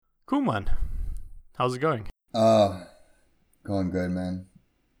Cool, man. How's it going? Uh, Going good, man.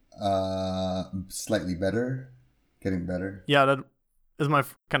 Slightly better, getting better. Yeah, that is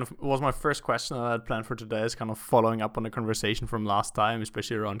was my first question that I had planned for today. Is kind of following up on the conversation from last time,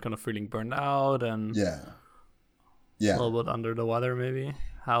 especially around kind of feeling burned out and Yeah, a yeah. little bit under the weather, maybe.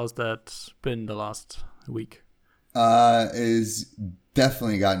 How's that been the last week? Is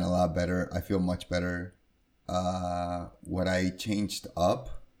definitely gotten a lot better. I feel much better. What I changed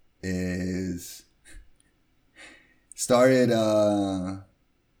up is started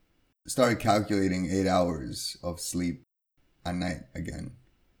started calculating 8 hours of sleep a night again.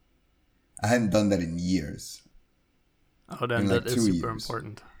 I hadn't done that in years. Oh, then In like that is 2 super years.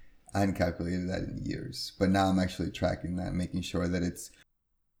 important. I hadn't calculated that in years, but now I'm actually tracking that, making sure that it's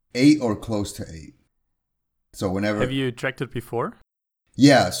 8 or close to 8. So whenever, Have you tracked it before?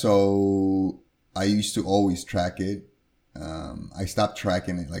 yeah. So I used to always track it. I stopped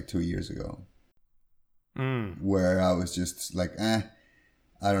tracking it like 2 years ago, where I was just like, I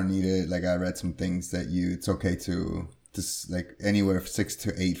don't need it. Like I read some things that it's okay to just like anywhere 6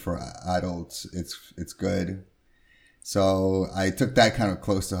 to 8 for adults. It's good. So I took that kind of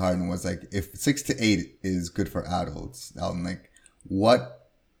close to heart and was like, if 6 to 8 is good for adults, I'm like, what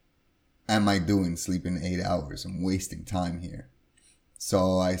am I doing sleeping 8 hours? I'm wasting time here.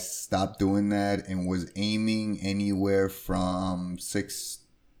 So I stopped doing that and was aiming anywhere from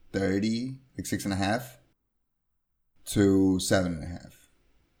 6:30, like 6.5 to 7.5.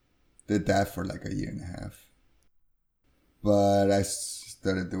 Did that for like a year and a half. But I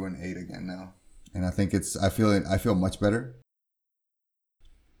started doing 8 again now. And I think I feel much better.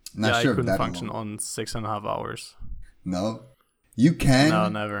 Not Yeah, sure I if couldn't that function alone. on 6.5 hours. No. You can. No,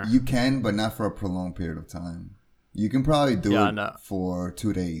 never. You can, but not for a prolonged period of time. You can probably do Yeah, it no. for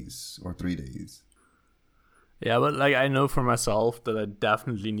 2 days or 3 days. Yeah, but like I know for myself that I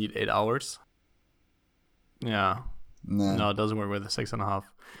definitely need 8 hours. Yeah. Nah. No, it doesn't work with the 6.5.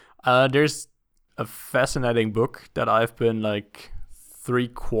 There's a fascinating book that I've been like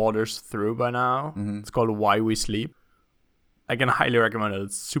 3/4 through by now. Mm-hmm. It's called Why We Sleep. I can highly recommend it.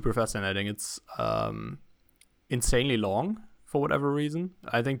 It's super fascinating. It's insanely long for whatever reason.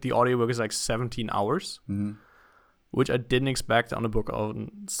 I think the audiobook is like 17 hours, Mm-hmm. which I didn't expect on a book on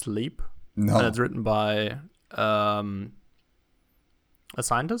sleep. No. And it's written by a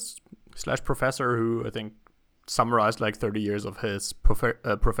scientist / professor who I think summarized like 30 years of his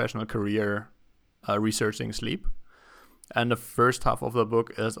professional career researching sleep. And the first half of the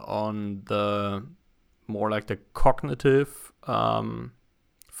book is on the more like the cognitive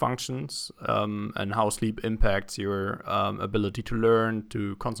functions and how sleep impacts your ability to learn,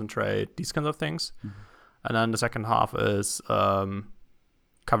 to concentrate, these kinds of things. Mm-hmm. And then the second half is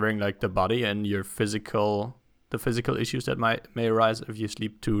covering like the body and your the physical issues that may arise if you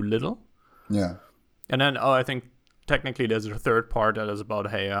sleep too little. Yeah. And then, I think technically there's a third part that is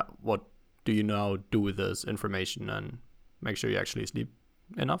about, hey, what do you now do with this information and make sure you actually sleep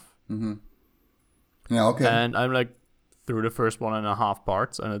enough? Mm-hmm. Yeah, okay. And I'm like through the first 1.5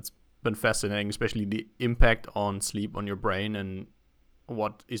 parts, and it's been fascinating, especially the impact on sleep on your brain and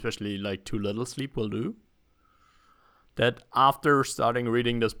what especially like too little sleep will do. That after starting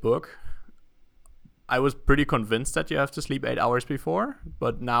reading this book, I was pretty convinced that you have to sleep 8 hours before,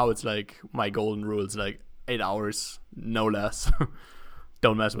 but now it's like my golden rule is like 8 hours, no less.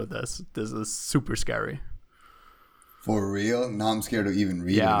 Don't mess with this. This is super scary. For real? Now I'm scared to even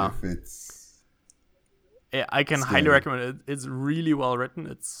read it if it's... Yeah, I can scary. highly recommend it. It's really well written.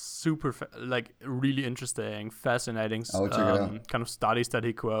 It's super, really interesting, fascinating I'll check it out. kind of studies that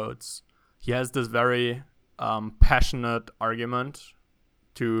he quotes. He has this very passionate argument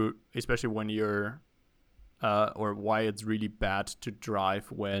to, especially when you're, or why it's really bad to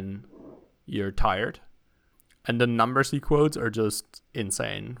drive when you're tired. And the numbers he quotes are just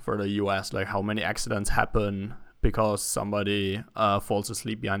insane for the US, like how many accidents happen because somebody falls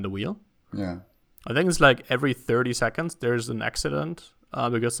asleep behind the wheel. Yeah. I think it's like every 30 seconds there's an accident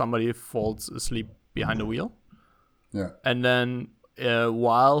because somebody falls asleep behind the wheel. Yeah. And then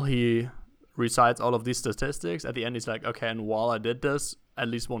while he recites all of these statistics, at the end he's like, okay, and while I did this, at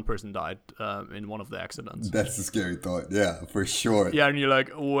least one person died in one of the accidents. That's a scary thought. Yeah, for sure. Yeah, and you're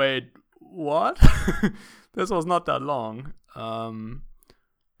like, wait, what? This was not that long.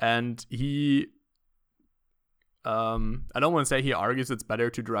 And he... I don't want to say he argues it's better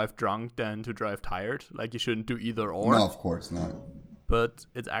to drive drunk than to drive tired. Like you shouldn't do either or. No, of course not. But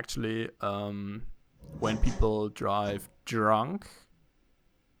it's actually when people drive drunk,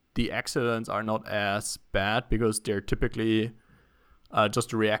 the accidents are not as bad because they're typically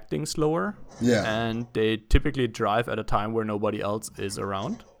just reacting slower. Yeah. And they typically drive at a time where nobody else is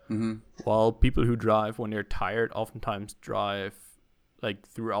around. While people who drive when they're tired oftentimes drive like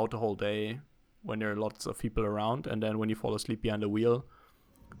throughout the whole day when there are lots of people around, and then when you fall asleep behind the wheel,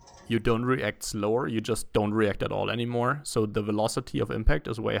 you don't react slower, you just don't react at all anymore. So the velocity of impact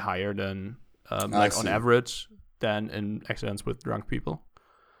is way higher than like on average than in accidents with drunk people.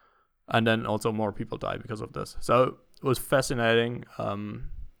 And then also more people die because of this. So it was fascinating.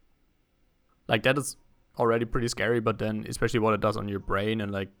 Like that is already pretty scary, but then especially what it does on your brain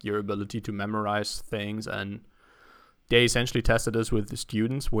and like your ability to memorize things. And they essentially tested this with the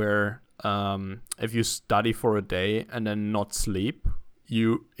students where if you study for a day and then not sleep,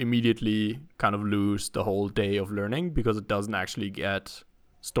 you immediately kind of lose the whole day of learning because it doesn't actually get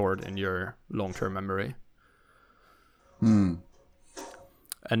stored in your long-term memory.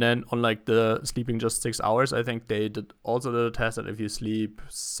 And then on like the sleeping just 6 hours, I think they did a test that if you sleep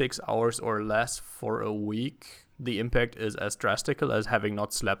 6 hours or less for a week, the impact is as drastic as having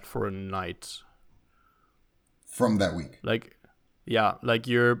not slept for a night. From that week. Like, yeah, like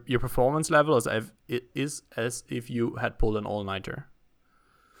your performance level is as if you had pulled an all-nighter.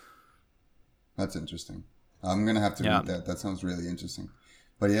 That's interesting. I'm going to have to read that. That sounds really interesting.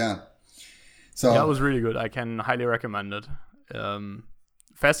 But yeah. So yeah, it was really good. I can highly recommend it.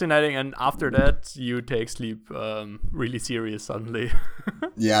 Fascinating, and after that you take sleep really serious suddenly.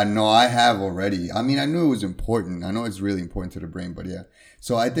 Yeah, no, I have already. I mean, I knew it was important. I know it's really important to the brain, but yeah.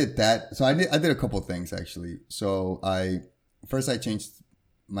 So I did that. So I did a couple of things actually. So I changed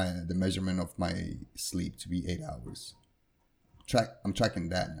the measurement of my sleep to be 8 hours. I'm tracking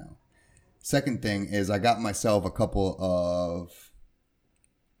that now. Second thing is I got myself a couple of,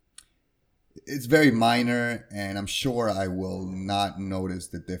 it's very minor, and I'm sure I will not notice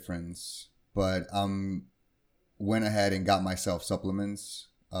the difference. But went ahead and got myself supplements,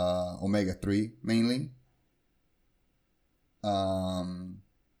 omega-3 mainly. And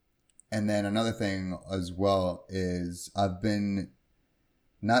then another thing as well is I've been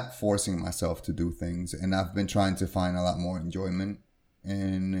not forcing myself to do things, and I've been trying to find a lot more enjoyment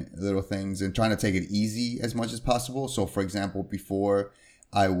in little things and trying to take it easy as much as possible. So, for example, before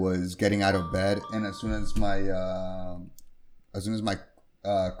I was getting out of bed, and as soon as my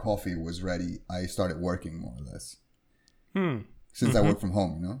coffee was ready, I started working more or less. Since I work from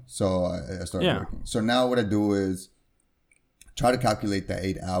home, you know, so I started working. So now what I do is try to calculate the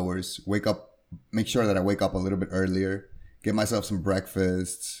 8 hours. Wake up, make sure that I wake up a little bit earlier. Get myself some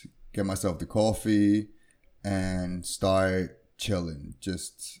breakfast. Get myself the coffee, and start chilling.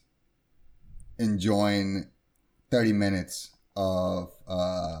 Just enjoying 30 minutes of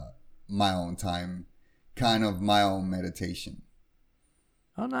my own time, kind of my own meditation.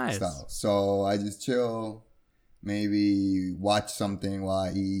 Oh, nice. Style. So I just chill, maybe watch something while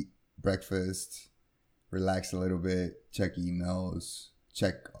I eat breakfast, relax a little bit, check emails,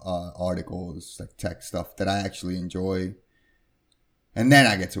 check articles, like tech stuff that I actually enjoy, and then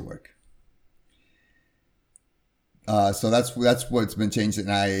I get to work. So that's what's been changed,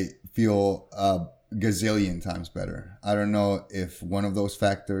 and I feel gazillion times better. I don't know if one of those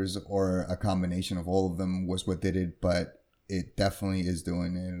factors or a combination of all of them was what did it, but it definitely is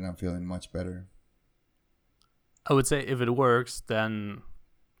doing it, and I'm feeling much better. I would say if it works, then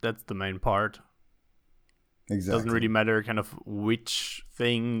that's the main part. Exactly. It doesn't really matter kind of which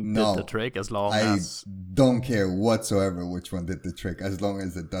thing did the trick, as long as... I don't care whatsoever which one did the trick, as long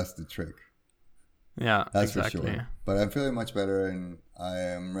as it does the trick. Yeah, that's exactly. for sure. But I'm feeling much better, and I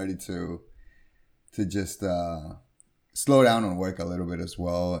am ready to just slow down on work a little bit as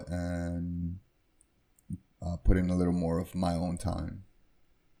well, and put in a little more of my own time.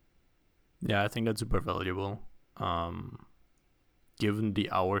 Yeah, I think that's super valuable. Given the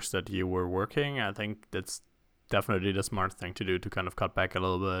hours that you were working, I think that's definitely the smart thing to do, to kind of cut back a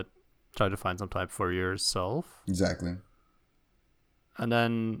little bit, try to find some time for yourself. Exactly. And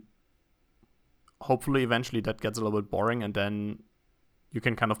then hopefully eventually that gets a little bit boring, and then you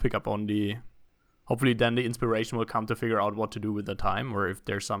can kind of pick up on hopefully then the inspiration will come to figure out what to do with the time, or if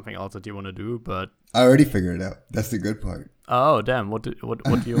there's something else that you want to do. But I already figured it out. That's the good part. Oh, damn. What do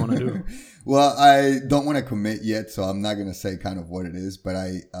you want to do? Well, I don't want to commit yet, so I'm not going to say kind of what it is, but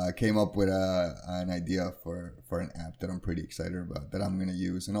I came up with an idea for an app that I'm pretty excited about, that I'm going to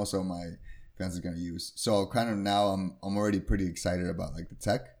use, and also my fiance is going to use. So kind of now I'm already pretty excited about like the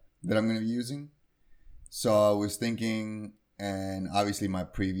tech that I'm going to be using. So I was thinking, and obviously my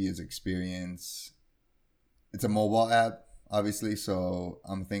previous experience, it's a mobile app, obviously. So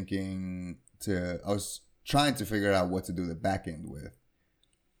I'm thinking I was trying to figure out what to do the back end with.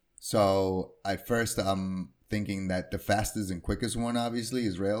 So at first I'm thinking that the fastest and quickest one obviously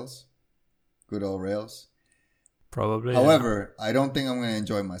is Rails. Good old Rails. Probably. However, I don't think I'm going to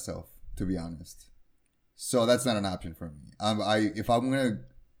enjoy myself, to be honest. So that's not an option for me. If I'm going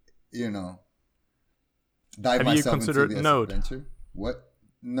to, dive myself into this adventure. What?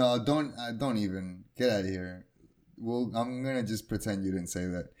 No, don't even get out of here. Well, I'm gonna just pretend you didn't say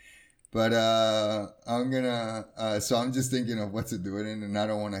that. But so I'm just thinking of what to do it in, and I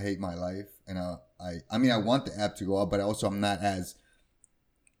don't want to hate my life. And I mean, I want the app to go out, but also I'm not as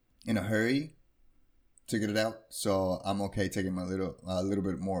in a hurry to get it out. So I'm okay taking a little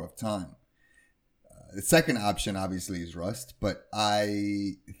bit more of time. The second option, obviously, is Rust, but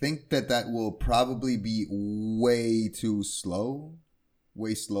I think that will probably be way too slow,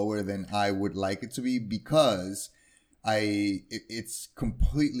 way slower than I would like it to be, because it's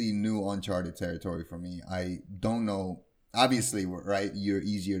completely new uncharted territory for me. I don't know. Obviously, right, you're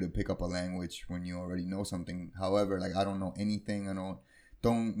easier to pick up a language when you already know something. However, like, I don't know anything. I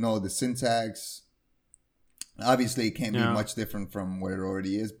don't know the syntax. Obviously, it can't be much different from what it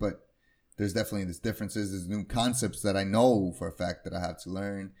already is, but there's definitely these differences. There's new concepts that I know for a fact that I have to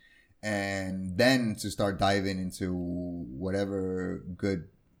learn. And then to start diving into whatever good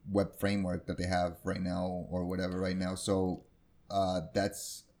web framework that they have right now or whatever right now. So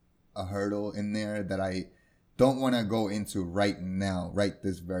that's a hurdle in there that I don't want to go into right now, right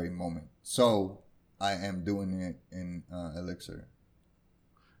this very moment. So I am doing it in Elixir.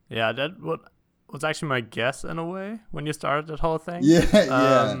 Yeah, that was actually my guess in a way when you started that whole thing.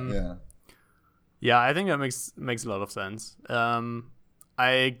 Yeah. Yeah, I think that makes a lot of sense.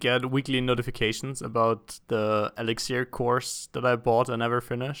 I get weekly notifications about the Elixir course that I bought and never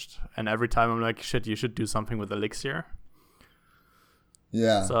finished. And every time I'm like, shit, you should do something with Elixir.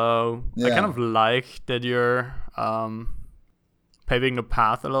 Yeah. So I kind of like that you're paving the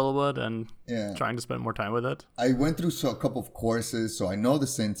path a little bit and trying to spend more time with it. I went through a couple of courses, so I know the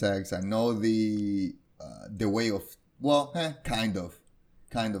syntax. I know the way of, kind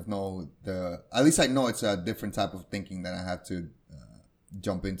of know at least I know it's a different type of thinking that I have to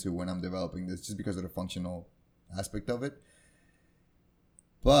jump into when I'm developing this, just because of the functional aspect of it.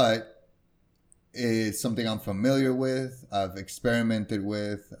 But it's something I'm familiar with. I've experimented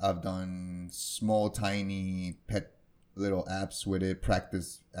with. I've done small, tiny pet little apps with it,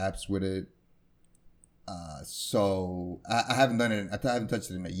 practice apps with it. So I haven't done it. I haven't touched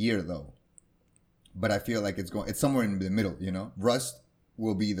it in a year though. But I feel like it's somewhere in the middle, Rust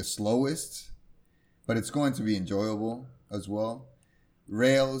will be the slowest, but it's going to be enjoyable as well.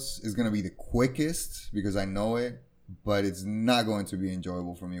 Rails is going to be the quickest because I know it, but it's not going to be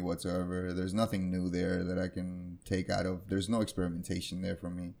enjoyable for me whatsoever. There's nothing new there that I can take out of. There's no experimentation there for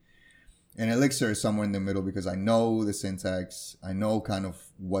me. And Elixir is somewhere in the middle because I know the syntax. I know kind of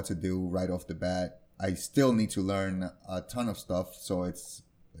what to do right off the bat. I still need to learn a ton of stuff, so it's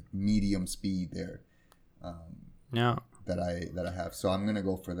like medium speed there. That I have. So I'm gonna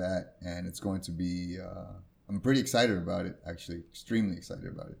go for that, and it's going to be. I'm pretty excited about it. Actually, extremely excited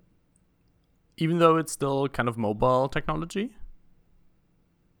about it. Even though it's still kind of mobile technology.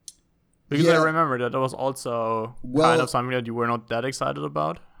 Because I remember that was also kind of something that you were not that excited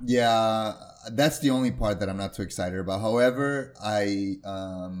about. Yeah, that's the only part that I'm not too excited about. However,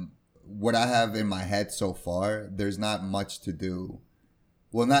 what I have in my head so far, there's not much to do.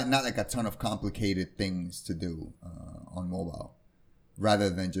 Well, not like a ton of complicated things to do on mobile, rather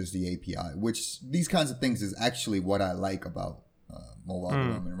than just the API. Which these kinds of things is actually what I like about mobile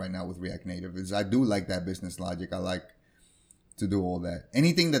development right now with React Native. Is I do like that business logic. I like to do all that.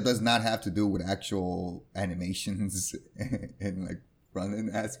 Anything that does not have to do with actual animations and like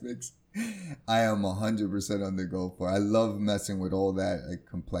front-end aspects, I am 100% on the go for. I love messing with all that like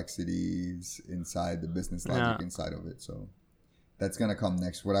complexities inside the business logic inside of it. So that's gonna come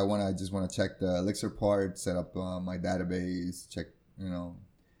next. I just want to check the Elixir part, set up my database, check,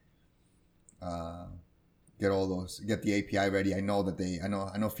 get the API ready. I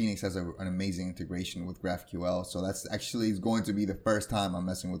know Phoenix has an amazing integration with GraphQL, so that's actually going to be the first time I'm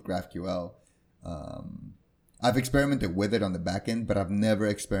messing with GraphQL. I've experimented with it on the back end, but I've never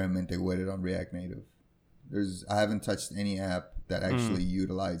experimented with it on React Native. I haven't touched any app that actually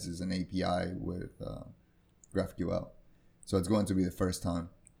utilizes an API with GraphQL, so it's going to be the first time,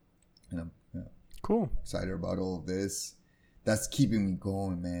 and I'm cool excited about all of this. That's keeping me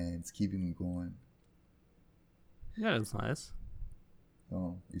going, man. It's keeping me going. Yeah, that's nice.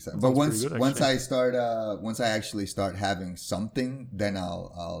 Oh, but once I actually start having something, then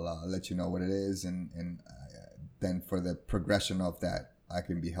I'll let you know what it is, and then for the progression of that, I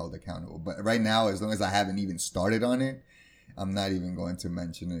can be held accountable. But right now, as long as I haven't even started on it, I'm not even going to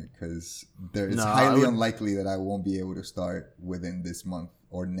mention it because it's highly unlikely that I won't be able to start within this month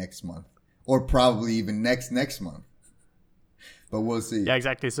or next month. or probably even next month. But we'll see. Yeah,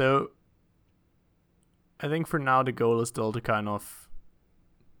 exactly. So I think for now the goal is still to kind of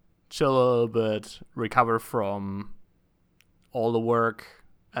chill a little bit, recover from all the work,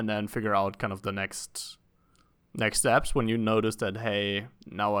 and then figure out kind of the next steps when you notice that, hey,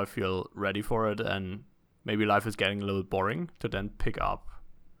 now I feel ready for it, and maybe life is getting a little boring, to then pick up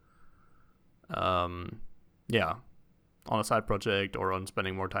on a side project or on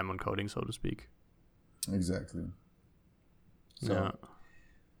spending more time on coding, so to speak. Exactly. So, yeah.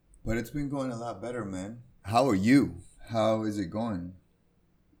 But it's been going a lot better, man. How are you? How is it going?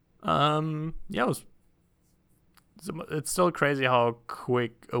 Yeah, it's still crazy how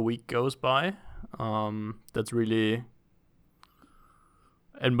quick a week goes by. That's really,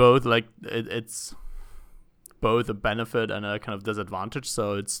 and both, like, it's both a benefit and a kind of disadvantage.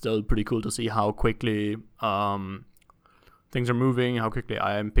 So it's still pretty cool to see how quickly things are moving, how quickly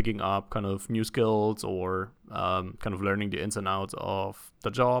I am picking up kind of new skills or kind of learning the ins and outs of the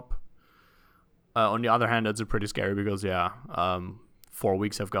job. On the other hand, it's pretty scary because 4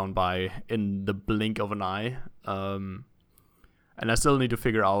 weeks have gone by in the blink of an eye, and I still need to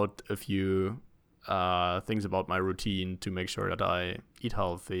figure out a few things about my routine to make sure that I eat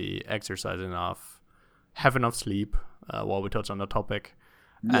healthy, exercise enough, have enough sleep, while we touch on the topic.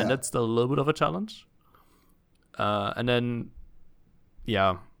 Yeah. And that's still a little bit of a challenge. And then,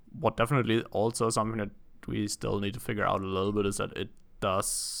 what definitely also something that we still need to figure out a little bit is that it does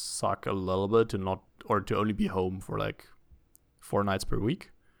suck a little bit to only be home for like 4 nights per week.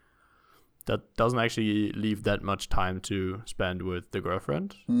 That doesn't actually leave that much time to spend with the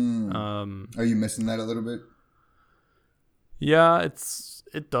girlfriend. Are you missing that a little bit? Yeah,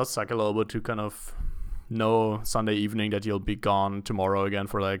 it does suck a little bit to kind of know Sunday evening that you'll be gone tomorrow again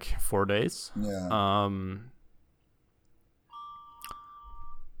for like 4 days. Yeah.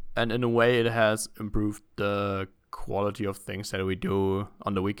 And in a way, it has improved the quality of things that we do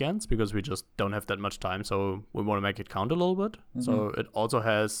on the weekends because we just don't have that much time. So we want to make it count a little bit. Mm-hmm. So it also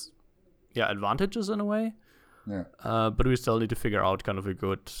has, advantages in a way. Yeah. But we still need to figure out kind of a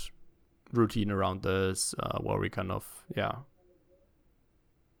good routine around this, where we kind of,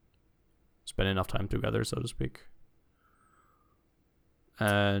 spend enough time together, so to speak.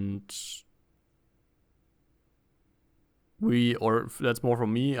 And that's more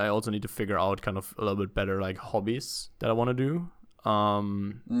from me. I also need to figure out kind of a little bit better like hobbies that I want to do.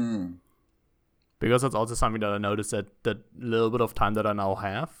 Because that's also something that I noticed that little bit of time that I now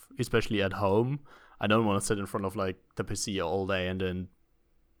have, especially at home, I don't want to sit in front of like the PC all day and then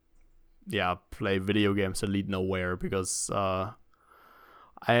play video games that lead nowhere because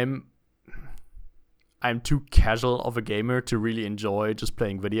I'm too casual of a gamer to really enjoy just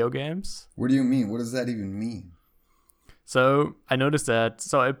playing video games. What do you mean? What does that even mean? So I noticed that.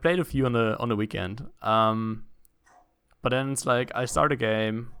 So I played a few on the weekend. But then it's like I start a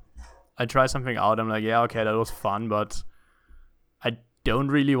game, I try something out. I'm like, okay, that was fun, but I don't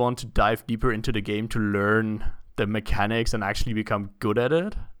really want to dive deeper into the game to learn the mechanics and actually become good at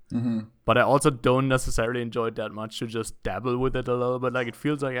it. Mm-hmm. But I also don't necessarily enjoy it that much to just dabble with it a little bit. Like it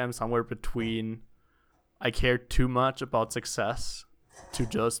feels like I'm somewhere between. I care too much about success to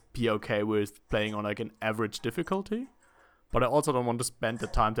just be okay with playing on like an average difficulty. But I also don't want to spend the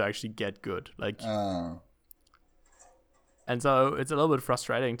time to actually get good. And so it's a little bit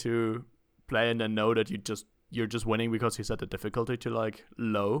frustrating to play and then know that you're just winning because you set the difficulty to like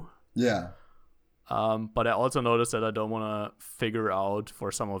low. Yeah. But I also noticed that I don't want to figure out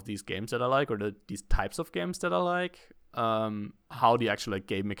for some of these games that I like or these types of games that I like, how the actual like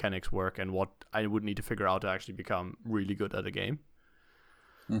game mechanics work and what I would need to figure out to actually become really good at a game.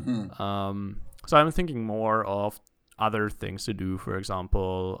 Mm-hmm. So I'm thinking more of other things to do. For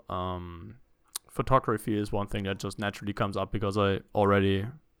example, photography is one thing that just naturally comes up because I already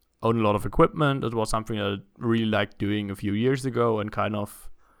own a lot of equipment. It was something that I really liked doing a few years ago and kind of,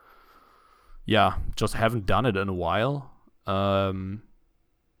 just haven't done it in a while.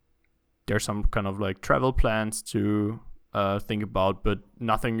 There's some kind of like travel plans to think about, but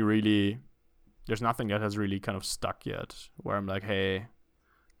there's nothing that has really kind of stuck yet where I'm like, hey,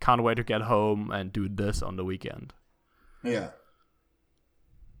 can't wait to get home and do this on the weekend. Yeah.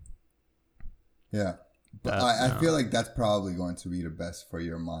 But I feel like that's probably going to be the best for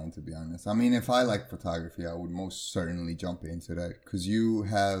your mind, to be honest. I mean, if I like photography, I would most certainly jump into that because you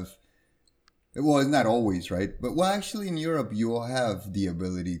have, well, it's not always, right? But well, actually in Europe, you will have the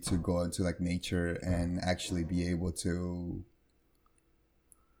ability to go into like nature and actually be able to,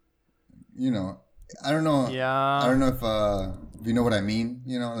 I don't know. Yeah. I don't know if you know what I mean,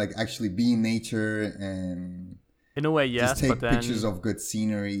 like actually be in nature and In a way, yes, just take but then pictures of good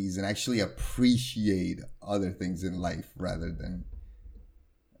sceneries and actually appreciate other things in life rather than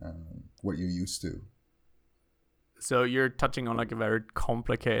what you're used to. So you're touching on like a very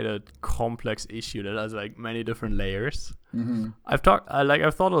complex issue that has like many different layers. Mm-hmm. I've thought a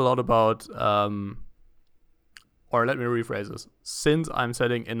lot about, or let me rephrase this. Since I'm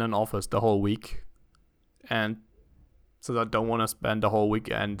sitting in an office the whole week, and so I don't want to spend the whole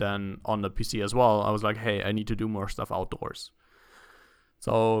weekend then on the PC as well, I was like, hey, I need to do more stuff outdoors.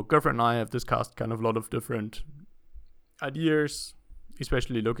 So girlfriend and I have discussed kind of a lot of different ideas,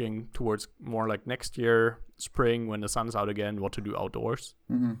 especially looking towards more like next year, spring, when the sun's out again, what to do outdoors.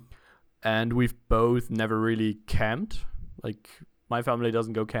 Mm-hmm. And we've both never really camped. Like, my family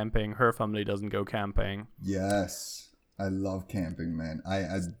doesn't go camping, her family doesn't go camping. Yes, I love camping, man. I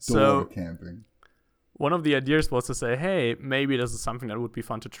adore camping. One of the ideas was to say, hey, maybe this is something that would be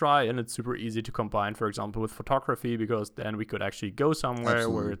fun to try, and it's super easy to combine, for example, with photography, because then we could actually go somewhere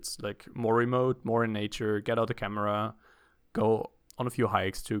where it's like more remote, more in nature, get out the camera, go on a few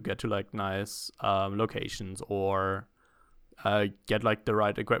hikes to get to like nice locations, or get like the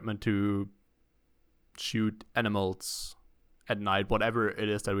right equipment to shoot animals at night, whatever it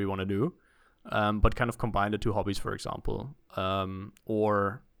is that we want to do, but kind of combine the two hobbies, for example.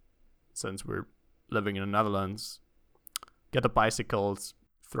 Or since we're living in the Netherlands, get the bicycles,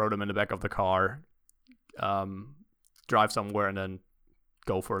 throw them in the back of the car, drive somewhere, and then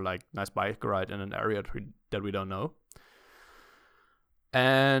go for like nice bike ride in an area that we don't know.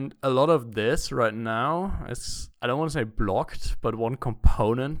 And a lot of this right now is, I don't want to say blocked, but one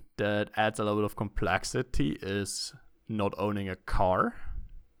component that adds a little bit of complexity is not owning a car.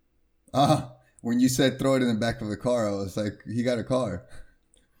 When you said throw it in the back of the car, I was like, he got a car.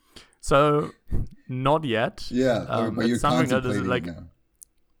 So, not yet. Yeah, but you're something that is contemplating like, it now.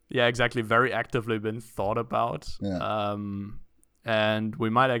 Yeah, exactly. Very actively been thought about. Yeah. And we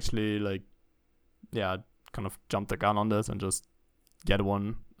might actually like, yeah, kind of jump the gun on this and just get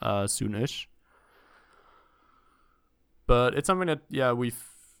one soonish. But it's something that, yeah,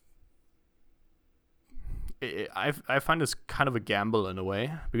 I find this kind of a gamble in a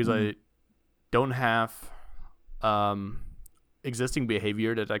way, because I don't have existing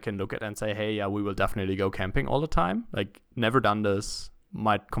behavior that I can look at and say, hey, yeah, we will definitely go camping all the time. Like, never done this,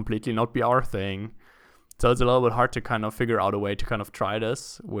 might completely not be our thing. So it's a little bit hard to kind of figure out a way to kind of try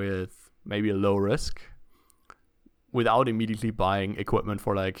this with maybe a low risk without immediately buying equipment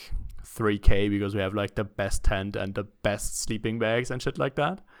for like $3,000 because we have like the best tent and the best sleeping bags and shit like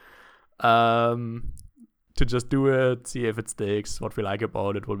that. To just do it, see if it sticks, what we like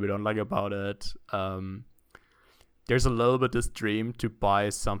about it, what we don't like about it. There's a little bit this dream to buy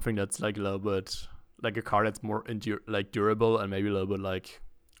something that's like a little bit like a car that's more durable and maybe a little bit like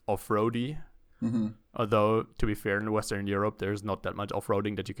off-roady. Mm-hmm. Although, to be fair, in Western Europe, there's not that much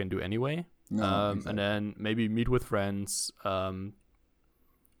off-roading that you can do anyway. No, exactly. And then maybe meet with friends, kind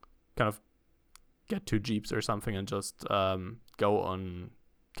of get 2 Jeeps or something and just go on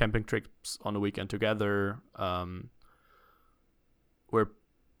camping trips on the weekend together. We're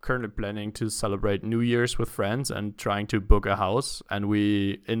currently planning to celebrate New Year's with friends and trying to book a house. And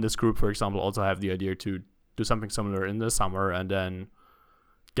we, in this group, for example, also have the idea to do something similar in the summer and then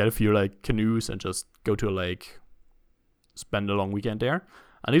get a few like canoes and just go to a lake, spend a long weekend there.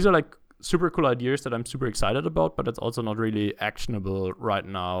 And these are like super cool ideas that I'm super excited about, but it's also not really actionable right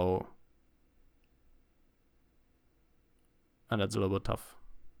now. And that's a little bit tough.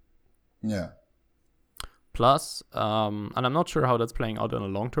 Yeah. Plus, and I'm not sure how that's playing out in the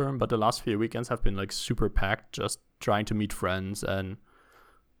long term, but the last few weekends have been like super packed, just trying to meet friends and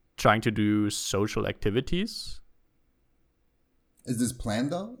trying to do social activities. Is this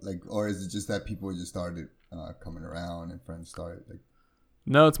planned though? Like, or is it just that people just started coming around and friends started like?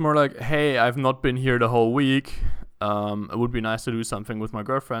 No, it's more like, hey, I've not been here the whole week. It would be nice to do something with my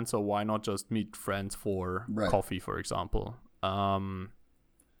girlfriend, so why not just meet friends for coffee, for example?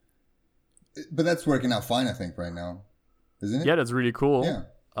 But that's working out fine, I think, right now, isn't it? Yeah, that's really cool. Yeah.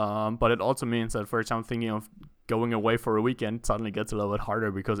 But it also means that, for example, thinking of going away for a weekend suddenly gets a little bit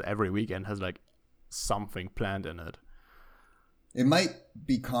harder because every weekend has like something planned in it. It might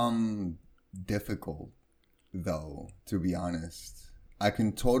become difficult, though, to be honest. I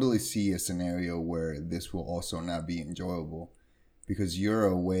can totally see a scenario where this will also not be enjoyable because you're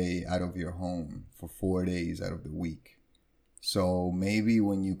away out of your home for 4 days out of the week. So maybe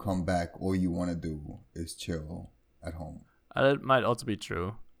when you come back, all you want to do is chill at home. That might also be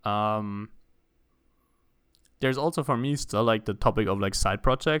true. There's also for me still like the topic of like side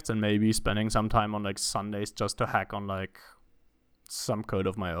projects and maybe spending some time on like Sundays just to hack on like some code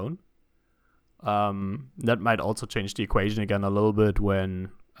of my own. That might also change the equation again a little bit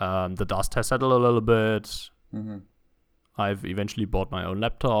when the dust has settled a little bit. Mm-hmm. I've eventually bought my own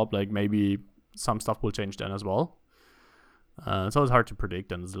laptop. Like maybe some stuff will change then as well. So it's hard to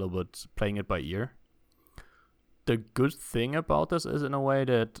predict, and it's a little bit playing it by ear. The good thing about this is in a way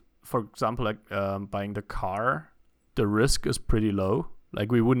that, for example, like buying the car, the risk is pretty low.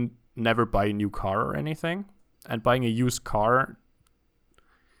 Like we wouldn't never buy a new car or anything. And buying a used car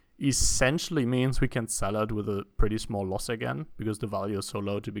essentially means we can sell it with a pretty small loss again because the value is so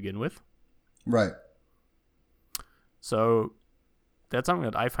low to begin with. Right. So that's something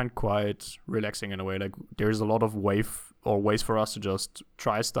that I find quite relaxing in a way. Like there's a lot of ways for us to just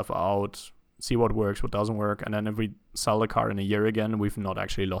try stuff out, see what works, what doesn't work, and then if we sell the car in a year again, we've not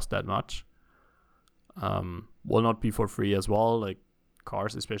actually lost that much. Will not be for free as well. Like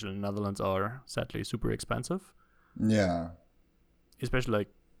cars, especially in the Netherlands, are sadly super expensive. Yeah. Especially like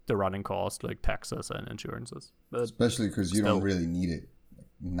the running cost, like taxes and insurances. But especially because you don't really need it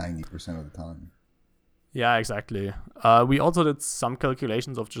 90% of the time. Yeah, exactly. We also did some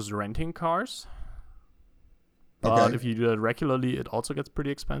calculations of just renting cars. But if you do that regularly, it also gets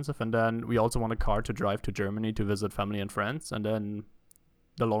pretty expensive. And then we also want a car to drive to Germany to visit family and friends. And then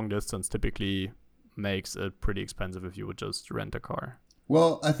the long distance typically makes it pretty expensive if you would just rent a car.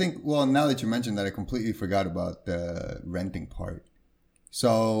 Well, now that you mentioned that, I completely forgot about the renting part.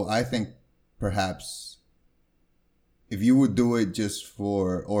 So I think perhaps if you would do it just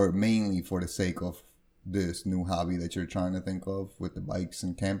for, or mainly for the sake of this new hobby that you're trying to think of with the bikes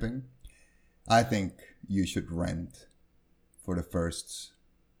and camping, I think you should rent for the first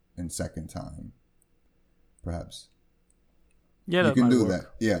and second time, perhaps. Yeah, you can do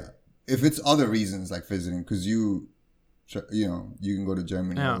that. Yeah, if it's other reasons like visiting, because you can go to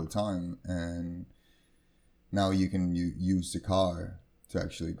Germany all the time, and now you can use the car to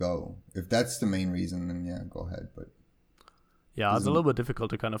actually go. If that's the main reason, then yeah, go ahead. But yeah, it's a little bit difficult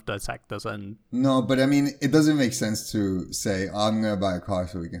to kind of dissect this. And no, but I mean, it doesn't make sense to say, I'm going to buy a car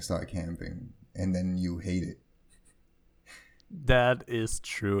so we can start camping, and then you hate it. That is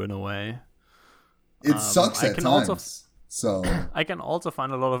true in a way. It sucks at times. So I can also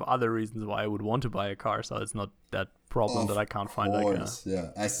find a lot of other reasons why I would want to buy a car, so it's not that problem that I can't find that's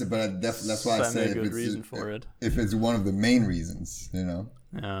why I say good reason for it. If it's one of the main reasons,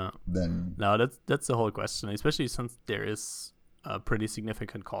 Yeah. Then no, that's the whole question, especially since there is a pretty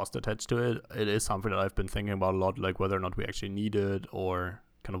significant cost attached to it. It is something that I've been thinking about a lot, like whether or not we actually need it or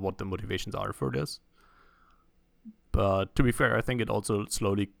kind of what the motivations are for this. But to be fair, I think it also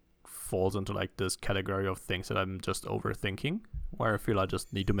slowly falls into like this category of things that I'm just overthinking, where I feel I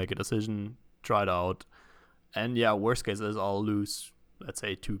just need to make a decision, try it out, and yeah, worst case is I'll lose, let's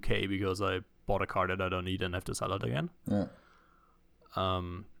say, 2K because I bought a car that I don't need and have to sell it again. Yeah.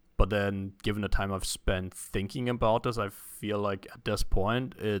 But then given the time I've spent thinking about this, I feel like at this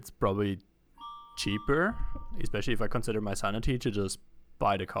point it's probably cheaper, especially if I consider my sanity, to just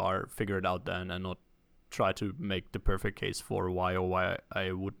buy the car, figure it out then, and not try to make the perfect case for why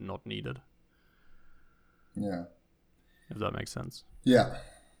I would not need it. Yeah. If that makes sense. Yeah.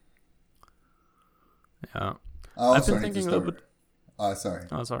 Yeah. I've been thinking a little bit. Sorry.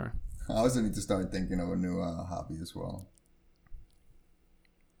 Oh, sorry. I also need to start thinking of a new hobby as well.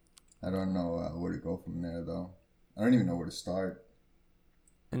 I don't know where to go from there, though. I don't even know where to start.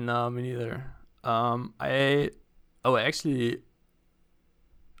 No, me neither.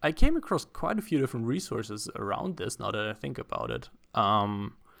 I came across quite a few different resources around this now that I think about it.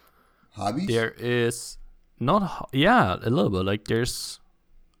 Hobbies? There is not... Yeah, a little bit. Like, there's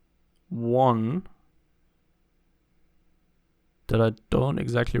one that I don't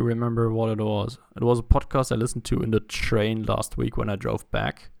exactly remember what it was. It was a podcast I listened to in the train last week when I drove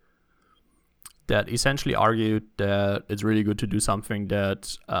back that essentially argued that it's really good to do something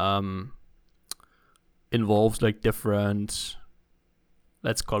that involves, like, different...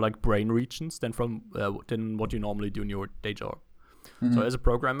 let's call like brain regions than what you normally do in your day job. Mm-hmm. So as a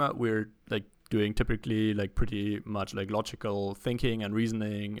programmer, we're like doing typically like pretty much like logical thinking and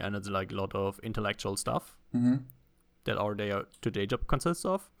reasoning, and it's like a lot of intellectual stuff that our day job consists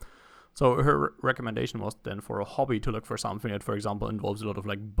of. So her recommendation was then for a hobby to look for something that, for example, involves a lot of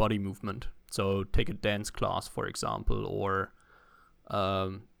like body movement. So take a dance class, for example, or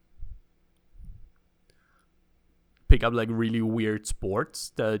pick up like really weird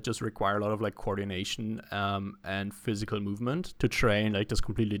sports that just require a lot of like coordination and physical movement to train like this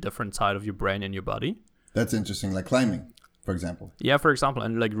completely different side of your brain and your body. That's interesting, like climbing, for example. Yeah, for example,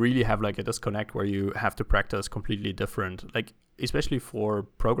 and like really have like a disconnect where you have to practice completely different, like especially for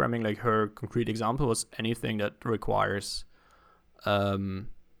programming. Like her concrete example was anything that requires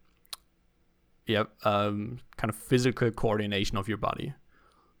kind of physical coordination of your body.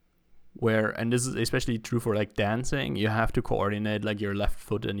 And this is especially true for like dancing, you have to coordinate like your left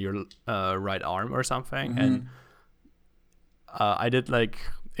foot and your right arm or something. And I did like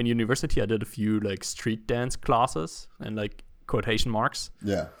in university, I did a few like street dance classes and like quotation marks.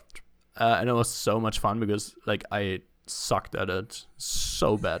 Yeah. And it was so much fun because like I sucked at it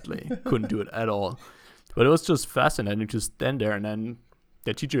so badly, couldn't do it at all. But it was just fascinating to stand there, and then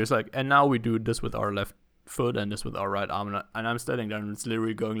the teacher is like, and now we do this with our left foot and this with our right arm, and I'm standing there and it's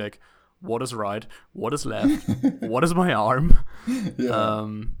literally going like, what is right, what is left, what is my arm? Yeah.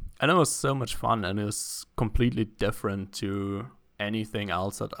 And it was so much fun, and it was completely different to anything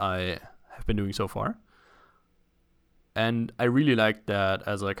else that I have been doing so far. And I really like that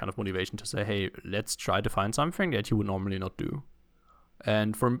as a kind of motivation to say, hey, let's try to find something that you would normally not do.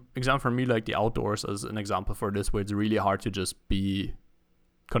 And for example, for me, like the outdoors is an example for this, where it's really hard to just be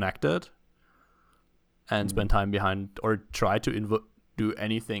connected and spend time behind, or try to do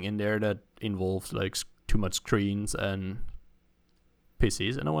anything in there that involves like too much screens and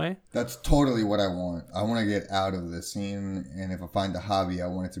PCs in a way. That's totally what I want. I want to get out of the scene, and if I find a hobby, I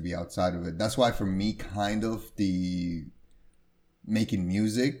want it to be outside of it. That's why for me, kind of the making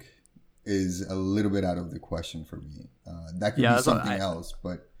music is a little bit out of the question for me. That could be something else,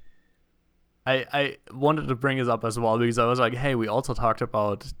 but I wanted to bring this up as well, because I was like, hey, we also talked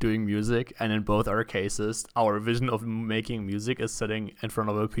about doing music, and in both our cases, our vision of making music is sitting in front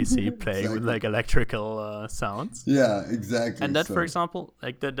of a PC playing with like electrical sounds. Yeah, exactly. And that, for example,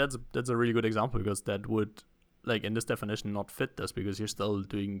 like that's a really good example, because that would, like in this definition, not fit this, because you're still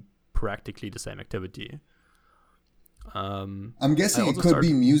doing practically the same activity. I'm guessing it could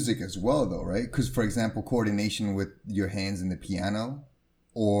be music as well, though, right? Because, for example, coordination with your hands in the piano.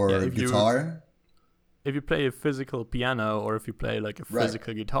 Or guitar? If you play a physical piano, or if you play like a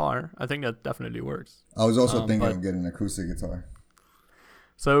physical guitar, I think that definitely works. I was also thinking of getting an acoustic guitar.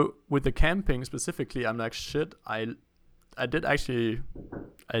 So with the camping specifically, I'm like, shit, I did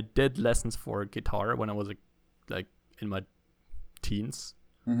lessons for guitar when I was like in my teens.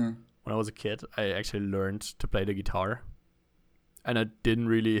 Mm-hmm. When I was a kid, I actually learned to play the guitar, and I didn't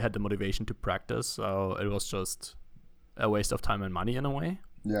really had the motivation to practice, so it was just a waste of time and money in a way.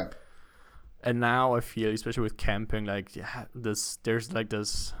 Yeah. And now I feel, especially with camping, like there's like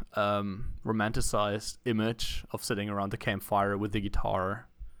this romanticized image of sitting around the campfire with the guitar,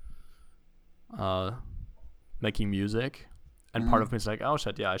 making music, and part of me is like, oh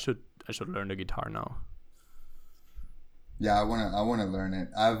shit, yeah, I should learn the guitar now. Yeah, I wanna learn it.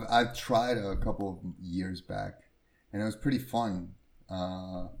 I've tried a couple of years back, and it was pretty fun.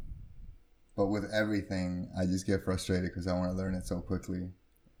 But with everything, I just get frustrated because I want to learn it so quickly,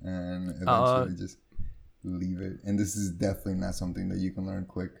 and eventually just leave it. And this is definitely not something that you can learn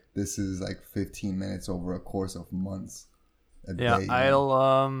quick. This is like 15 minutes over a course of months. Day. I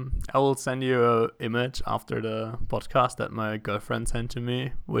will send you an image after the podcast that my girlfriend sent to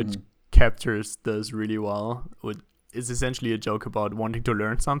me, which captures this really well. It's essentially a joke about wanting to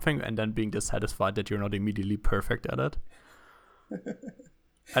learn something and then being dissatisfied that you're not immediately perfect at it.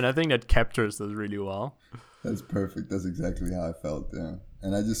 And I think that captures this really well. That's perfect. That's exactly how I felt, yeah.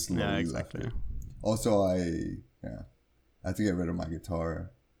 And I just slowly left it. Also, I had to get rid of my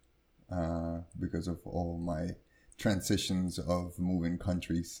guitar because of all my transitions of moving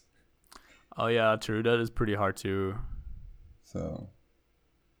countries. Oh yeah, true. That is pretty hard to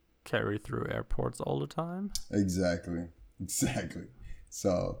carry through airports all the time. Exactly.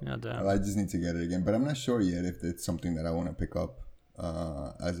 So yeah, damn. I just need to get it again. But I'm not sure yet if it's something that I want to pick up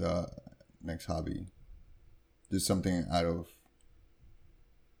as a next hobby. Just something out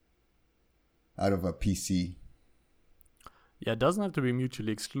of a PC. Yeah, it doesn't have to be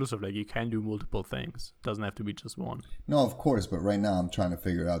mutually exclusive. Like, you can do multiple things. It doesn't have to be just one. No, of course. But right now I'm trying to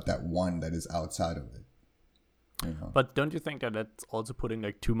figure out that one that is outside of it. You know? But don't you think that that's also putting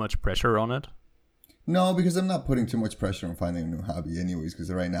like too much pressure on it? No, because I'm not putting too much pressure on finding a new hobby anyways, because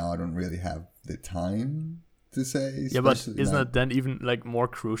right now I don't really have the time to say. Yeah, but isn't it then even like more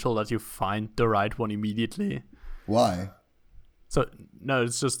crucial that you find the right one immediately? Why? So, no,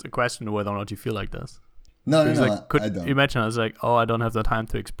 it's just a question of whether or not you feel like this. No, like, I don't. Imagine I was like, oh, I don't have the time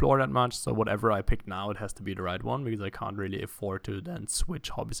to explore that much, so whatever I pick now, it has to be the right one, because I can't really afford to then switch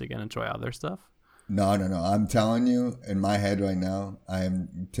hobbies again and try other stuff. No. I'm telling you, in my head right now, I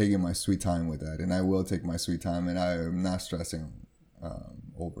am taking my sweet time with that, and I will take my sweet time, and I am not stressing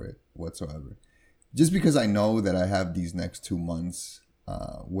over it whatsoever. Just because I know that I have these next 2 months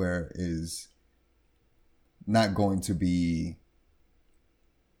where is not going to be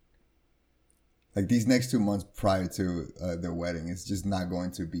like these next 2 months prior to the wedding. It's just not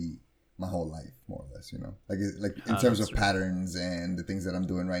going to be my whole life, more or less, you know, like in terms of patterns and the things that I'm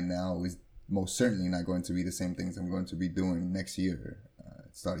doing right now is most certainly not going to be the same things I'm going to be doing next year,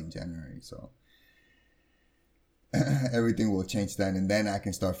 starting January. So everything will change then, and then I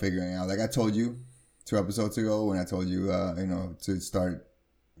can start figuring out, like I told you 2 episodes ago when I told you, you know, to start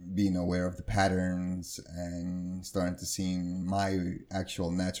being aware of the patterns and starting to see my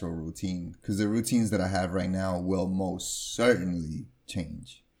actual natural routine, because the routines that I have right now will most certainly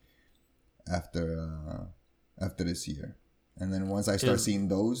change after this year. And then once I start seeing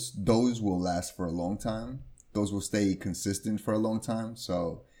those will last for a long time. Those will stay consistent for a long time.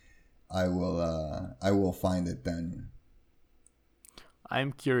 So I will find it then.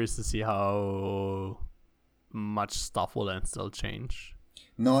 I'm curious to see how much stuff will then still change.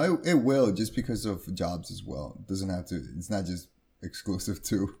 No, it will, just because of jobs as well. It doesn't have to. It's not just exclusive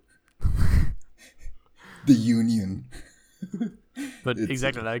to the union. But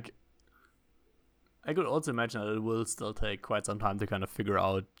exactly, like, I could also imagine that it will still take quite some time to kind of figure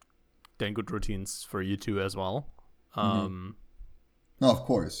out then good routines for you too as well. No, of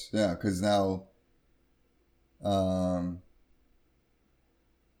course, yeah, because now,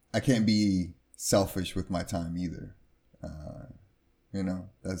 I can't be selfish with my time either. You know,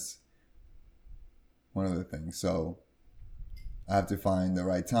 that's one of the things. So I have to find the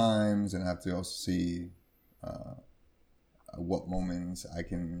right times, and I have to also see what moments I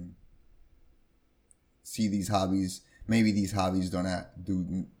can see these hobbies. Maybe these hobbies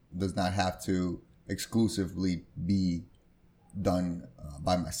does not have to exclusively be done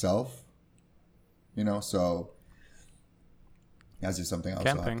by myself. You know, so that's just something else I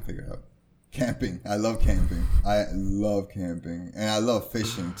have to figure out. Camping. I love camping. And I love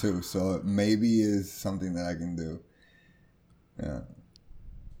fishing too. So maybe is something that I can do. Yeah.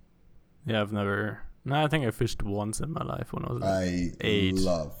 Yeah, I've never. No, I think I fished once in my life when I was like 8. I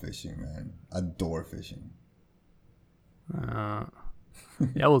love fishing, man. Adore fishing. Yeah,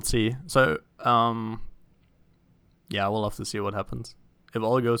 we'll see. So, yeah, we'll have to see what happens. If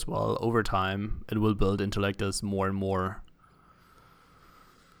all goes well, over time, it will build into like this more and more,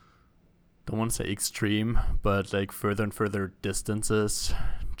 don't want to say extreme, but like further and further distances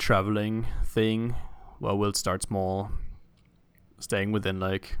traveling thing. Well, we'll start small, staying within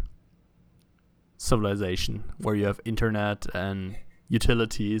like civilization where you have internet and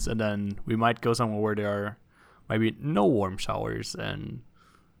utilities, and then we might go somewhere where there are maybe no warm showers, and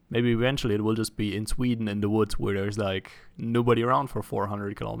maybe eventually it will just be in Sweden in the woods where there's like nobody around for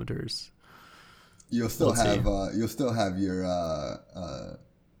 400 kilometers. You'll still have your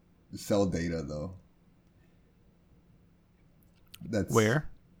cell data though. That's where?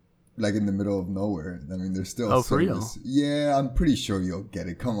 Like in the middle of nowhere. I mean, there's still service. For real? Yeah, I'm pretty sure you'll get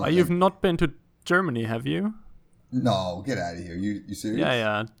it. Come on. You've not been to Germany, have you? No, get out of here. You serious?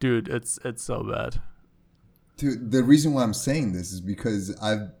 Yeah, dude, it's so bad. Dude, the reason why I'm saying this is because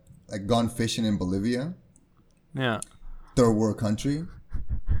I've like gone fishing in Bolivia. Yeah. Third world country.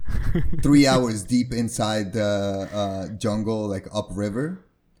 3 hours deep inside the jungle, like upriver,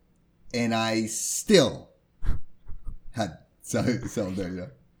 and I still had cell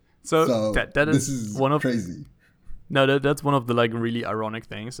data. So that this is one of crazy. No, that's one of the like really ironic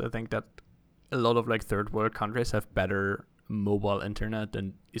things. I think that a lot of like third world countries have better mobile internet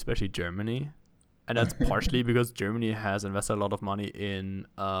than especially Germany, and that's partially because Germany has invested a lot of money in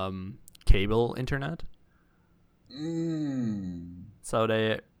cable internet.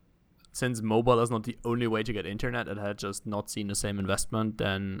 So since mobile is not the only way to get internet, it had just not seen the same investment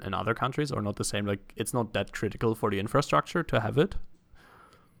than in other countries, or not the same, like it's not that critical for the infrastructure to have it.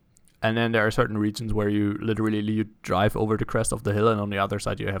 And then there are certain regions where you literally drive over the crest of the hill, and on the other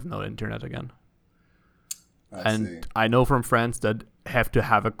side you have no internet again. I see. I know from friends that have to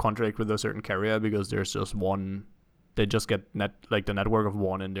have a contract with a certain carrier because there's just one. They just get the network of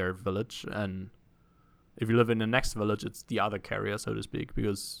one in their village, and if you live in the next village, it's the other carrier, so to speak,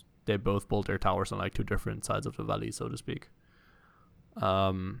 because they both built their towers on like two different sides of the valley, so to speak.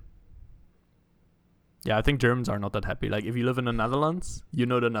 Yeah, I think Germans are not that happy. Like, if you live in the Netherlands, you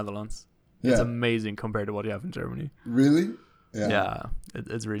know the Netherlands. Yeah. It's amazing compared to what you have in Germany. Really? Yeah,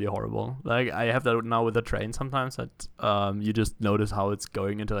 it's really horrible. Like, I have that now with the train sometimes, that you just notice how it's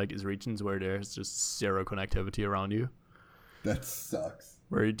going into like these regions where there's just zero connectivity around you. That sucks.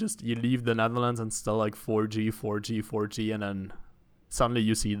 Where you leave the Netherlands and still like 4G, and then suddenly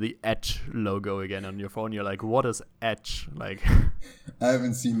you see the Edge logo again on your phone. You're like, what is Edge? Like, I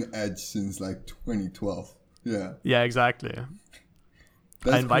haven't seen Edge since like 2012. Yeah. Yeah, exactly.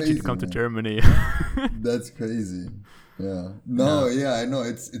 I invite you to come to Germany. That's crazy. Yeah. No, yeah, I know.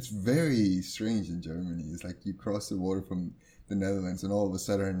 It's very strange in Germany. It's like you cross the water from the Netherlands and all of a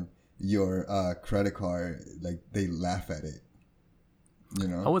sudden your credit card, like they laugh at it. You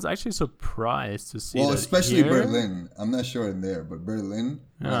know, I was actually surprised to see. Well, that especially here. Berlin. I'm not sure in there, but Berlin.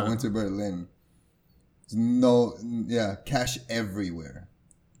 When I went to Berlin, cash everywhere.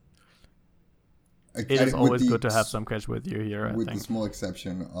 It is always good to have some cash with you here. I with think. the small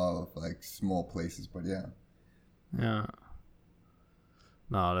exception of like small places, but yeah. Yeah.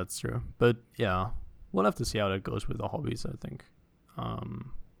 No, that's true. But yeah, we'll have to see how that goes with the hobbies, I think.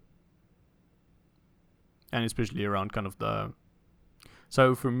 And especially around kind of the...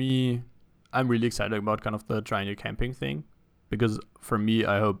 So for me, I'm really excited about kind of the trying a camping thing. Because for me,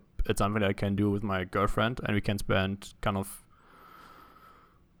 I hope it's something that I can do with my girlfriend. And we can spend kind of,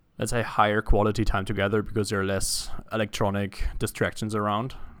 let's say, higher quality time together because there are less electronic distractions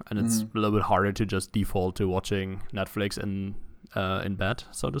around. And it's a little bit harder to just default to watching Netflix in bed,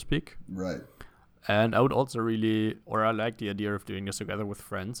 so to speak. Right. And I would also I like the idea of doing this together with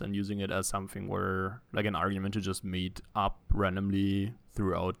friends and using it as something where, like an argument to just meet up randomly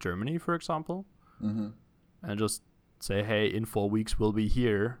throughout Germany, for example. Mm-hmm. And just say, hey, in 4 weeks we'll be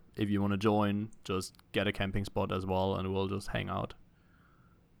here. If you want to join, just get a camping spot as well and we'll just hang out.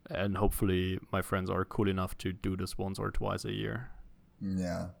 And hopefully my friends are cool enough to do this once or twice a year.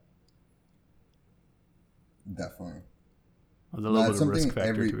 Yeah. Definitely. There's a little bit of risk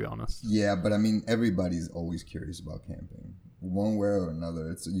factor, to be honest. Yeah, but I mean, everybody's always curious about camping. One way or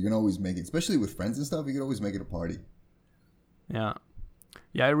another. You can always make it, especially with friends and stuff, you can always make it a party. Yeah.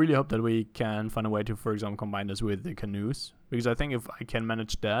 Yeah, I really hope that we can find a way to, for example, combine this with the canoes. Because I think if I can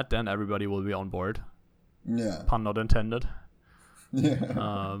manage that, then everybody will be on board. Yeah. Pun not intended.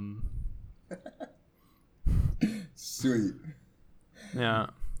 Yeah. Sweet. Yeah.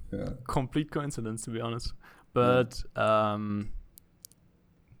 Complete coincidence, to be honest. But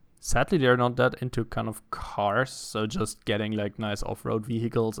sadly, they're not that into kind of cars. So just getting like nice off-road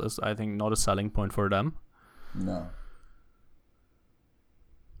vehicles is, I think, not a selling point for them. No.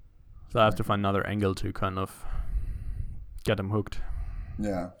 So I have to find another angle to kind of get them hooked.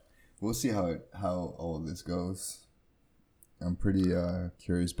 Yeah. We'll see how all of this goes. I'm pretty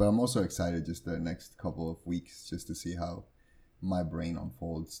curious, but I'm also excited just the next couple of weeks just to see how my brain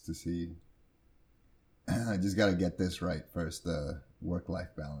unfolds, to see... I just got to get this right first, the work-life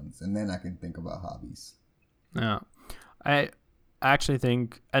balance, and then I can think about hobbies. Yeah. I actually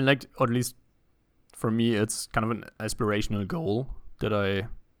think, and like, or at least for me, it's kind of an aspirational goal that I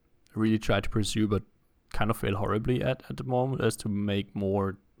really try to pursue, but kind of fail horribly at the moment, is to make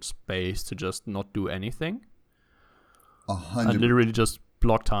more space to just not do anything. 100%. And literally just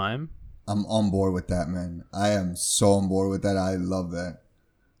block time. I'm on board with that, man. I am so on board with that. I love that.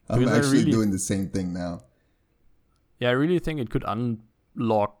 I'm Because actually doing the same thing now. Yeah, I really think it could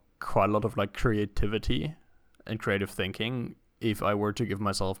unlock quite a lot of like creativity and creative thinking if I were to give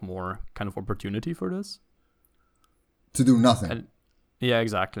myself more kind of opportunity for this. To do nothing. Yeah,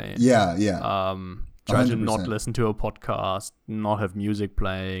 exactly. Yeah. Try 100%. to not listen to a podcast, not have music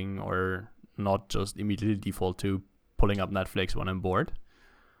playing, or not just immediately default to pulling up Netflix when I'm bored.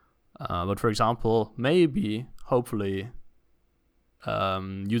 But for example, maybe, hopefully,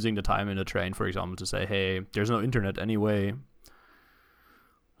 using the time in the train, for example, to say, hey, there's no internet anyway.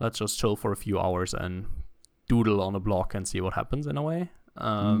 Let's just chill for a few hours and doodle on a block and see what happens in a way.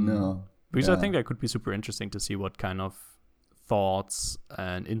 Because I think that could be super interesting to see what kind of thoughts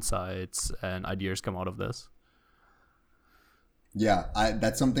and insights and ideas come out of this. Yeah,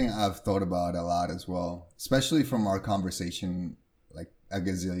 that's something I've thought about a lot as well, especially from our conversation like a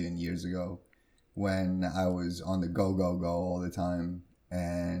gazillion years ago when I was on the go all the time.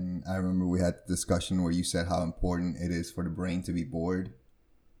 And I remember we had the discussion where you said how important it is for the brain to be bored.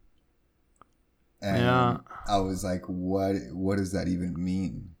 And I was like, what does that even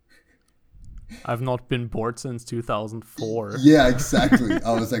mean? I've not been bored since 2004. Yeah, exactly.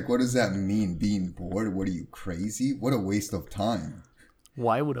 I was like, what does that mean, being bored? What are you, crazy? What a waste of time.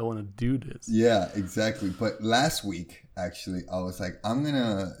 Why would I want to do this? Yeah, exactly. But last week, actually, I was like, I'm going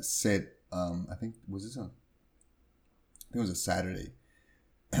to sit, I think it was a Saturday,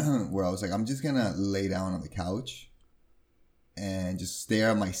 where I was like, I'm just going to lay down on the couch and just stare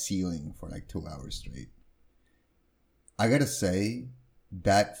at my ceiling for like 2 hours straight. I got to say,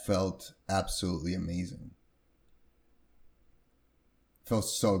 that felt absolutely amazing. Felt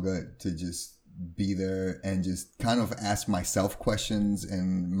so good to just be there and just kind of ask myself questions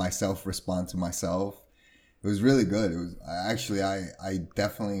and myself respond to myself. It was really good. It was actually, I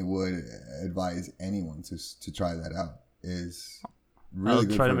definitely would advise anyone to try that out. It's really I'll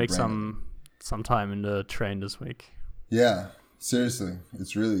good. Try to make some time in the train this week. Yeah, seriously,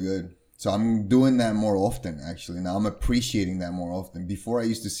 it's really good. So I'm doing that more often, actually. Now I'm appreciating that more often. Before I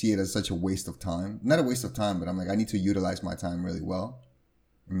used to see it as such a waste of time. Not a waste of time, but I'm like, I need to utilize my time really well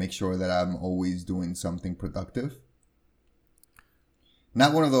and make sure that I'm always doing something productive.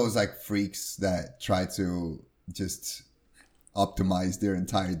 Not one of those like freaks that try to just optimize their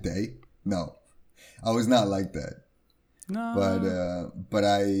entire day. No, I was not like that. No. But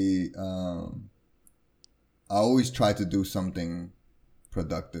I always try to do something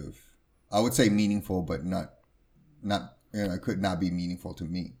productive. I would say meaningful, but not it could not be meaningful to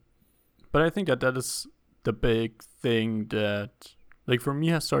me. But I think that is the big thing that, like, for me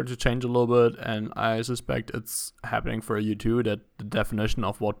has started to change a little bit, and I suspect it's happening for you too, that the definition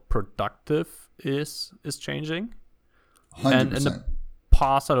of what productive is changing. 100%. And in the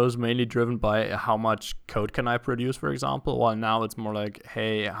past, I was mainly driven by how much code can I produce, for example, while now it's more like,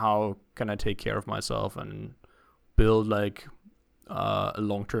 hey, how can I take care of myself and build like a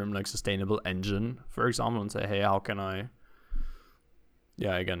long-term like sustainable engine, for example, and say, hey, how can I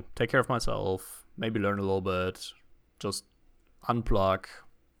again take care of myself, maybe learn a little bit, just unplug,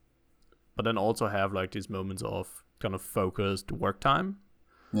 but then also have like these moments of kind of focused work time,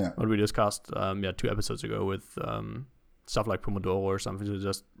 what we discussed 2 episodes ago with stuff like Pomodoro or something, to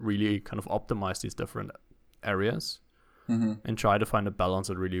just really kind of optimize these different areas and try to find a balance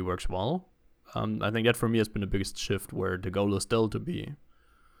that really works well. I think that for me has been the biggest shift, where the goal is still to be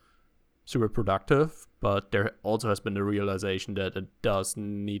super productive, but there also has been the realization that it does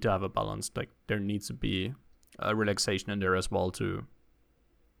need to have a balance. Like there needs to be a relaxation in there as well to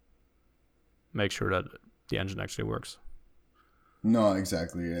make sure that the engine actually works. No,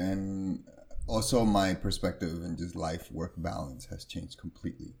 exactly. And also my perspective in just life-work balance has changed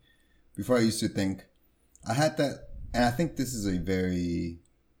completely. Before I used to think, I had that, and I think this is a very...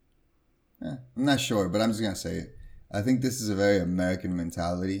 I'm not sure, but I'm just going to say it. I think this is a very American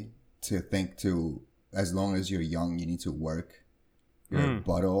mentality to think as long as you're young, you need to work your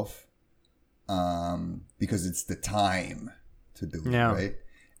butt off because it's the time to do it, right?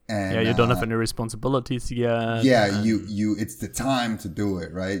 And, you don't have any responsibilities yet. Yeah, you it's the time to do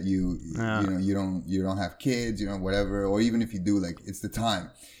it, right? You don't have kids, whatever, or even if you do, like, it's the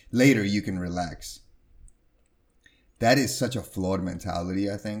time. Later you can relax. That is such a flawed mentality,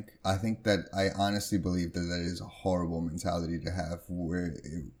 I think. I think that I honestly believe that is a horrible mentality to have, where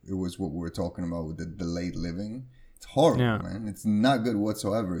it was what we were talking about with the delayed living. It's horrible, man. It's not good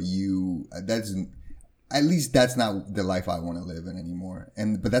whatsoever. At least that's not the life I want to live in anymore.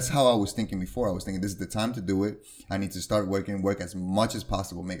 But that's how I was thinking before. I was thinking, this is the time to do it. I need to start working, work as much as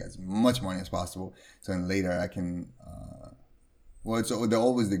possible, make as much money as possible. So then later I can,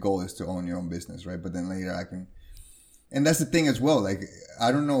 always the goal is to own your own business, right? But then later I can, and that's the thing as well. Like,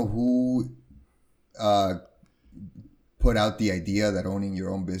 I don't know who put out the idea that owning your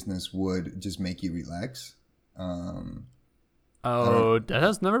own business would just make you relax. That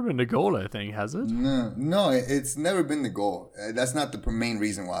has never been the goal, I think, has it? No, it's never been the goal. That's not the main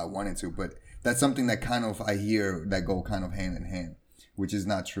reason why I wanted to, but that's something that kind of I hear that go kind of hand in hand, which is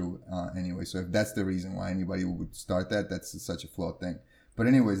not true anyway. So if that's the reason why anybody would start that, that's such a flawed thing. But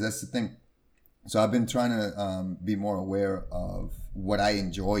anyways, that's the thing. So I've been trying to be more aware of what I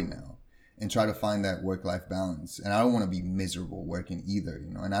enjoy now and try to find that work-life balance. And I don't want to be miserable working either,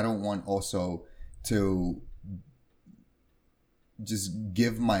 and I don't want also to just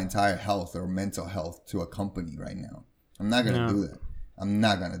give my entire health or mental health to a company right now. I'm not going to do that. I'm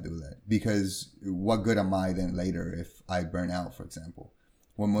not going to do that, because what good am I then later if I burn out, for example?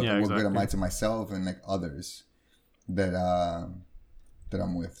 What good am I to myself and like others that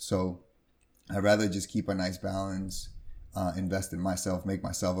I'm with? So I'd rather just keep a nice balance, invest in myself, make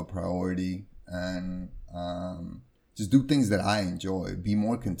myself a priority, and just do things that I enjoy. Be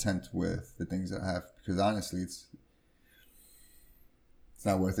more content with the things that I have, because honestly, it's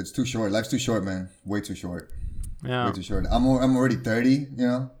not worth it. It's too short. Life's too short, man. Way too short. Yeah. Way too short. I'm already 30.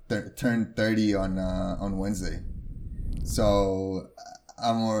 Turned 30 on Wednesday. So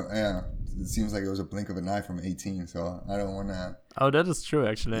I'm more. Yeah. It seems like it was a blink of an eye from 18. So I don't want to. Oh, that is true,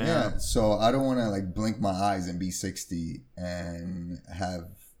 actually. Yeah. So I don't want to like blink my eyes and be 60 and have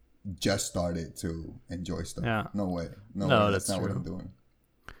just started to enjoy stuff. Yeah. No way. No way. That's not true. What I'm doing.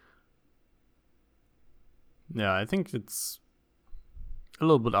 Yeah, I think it's a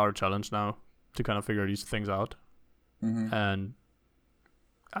little bit our challenge now to kind of figure these things out. Mm-hmm. And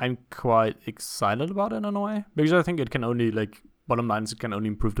I'm quite excited about it in a way, because I think it can only, like, bottom line is it can only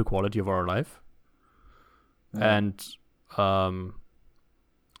improve the quality of our life. Yeah. And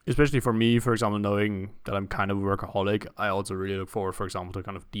especially for me, for example, knowing that I'm kind of a workaholic, I also really look forward, for example, to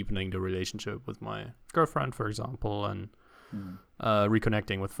kind of deepening the relationship with my girlfriend, for example, and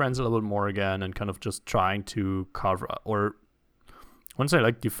reconnecting with friends a little bit more again, and kind of just trying to carve, or I wouldn't say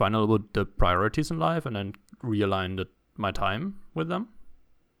like define a little bit the priorities in life, and then realign my time with them.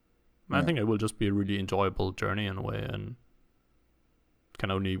 I think it will just be a really enjoyable journey in a way, and can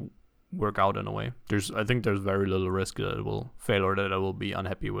only work out in a way. I think there's very little risk that it will fail or that I will be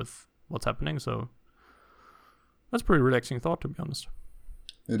unhappy with what's happening. So that's a pretty relaxing thought, to be honest.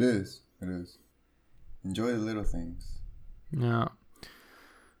 It is. Enjoy the little things. Yeah.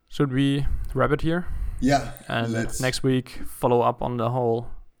 Should we wrap it here? Yeah. And next week follow up on the whole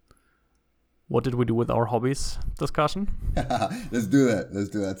what did we do with our hobbies discussion. Let's do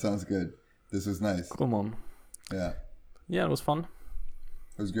that. Sounds good. This was nice. Come on. Yeah. Yeah, it was fun.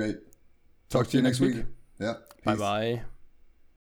 It was great. Talk to you next week. Yeah. Bye-bye.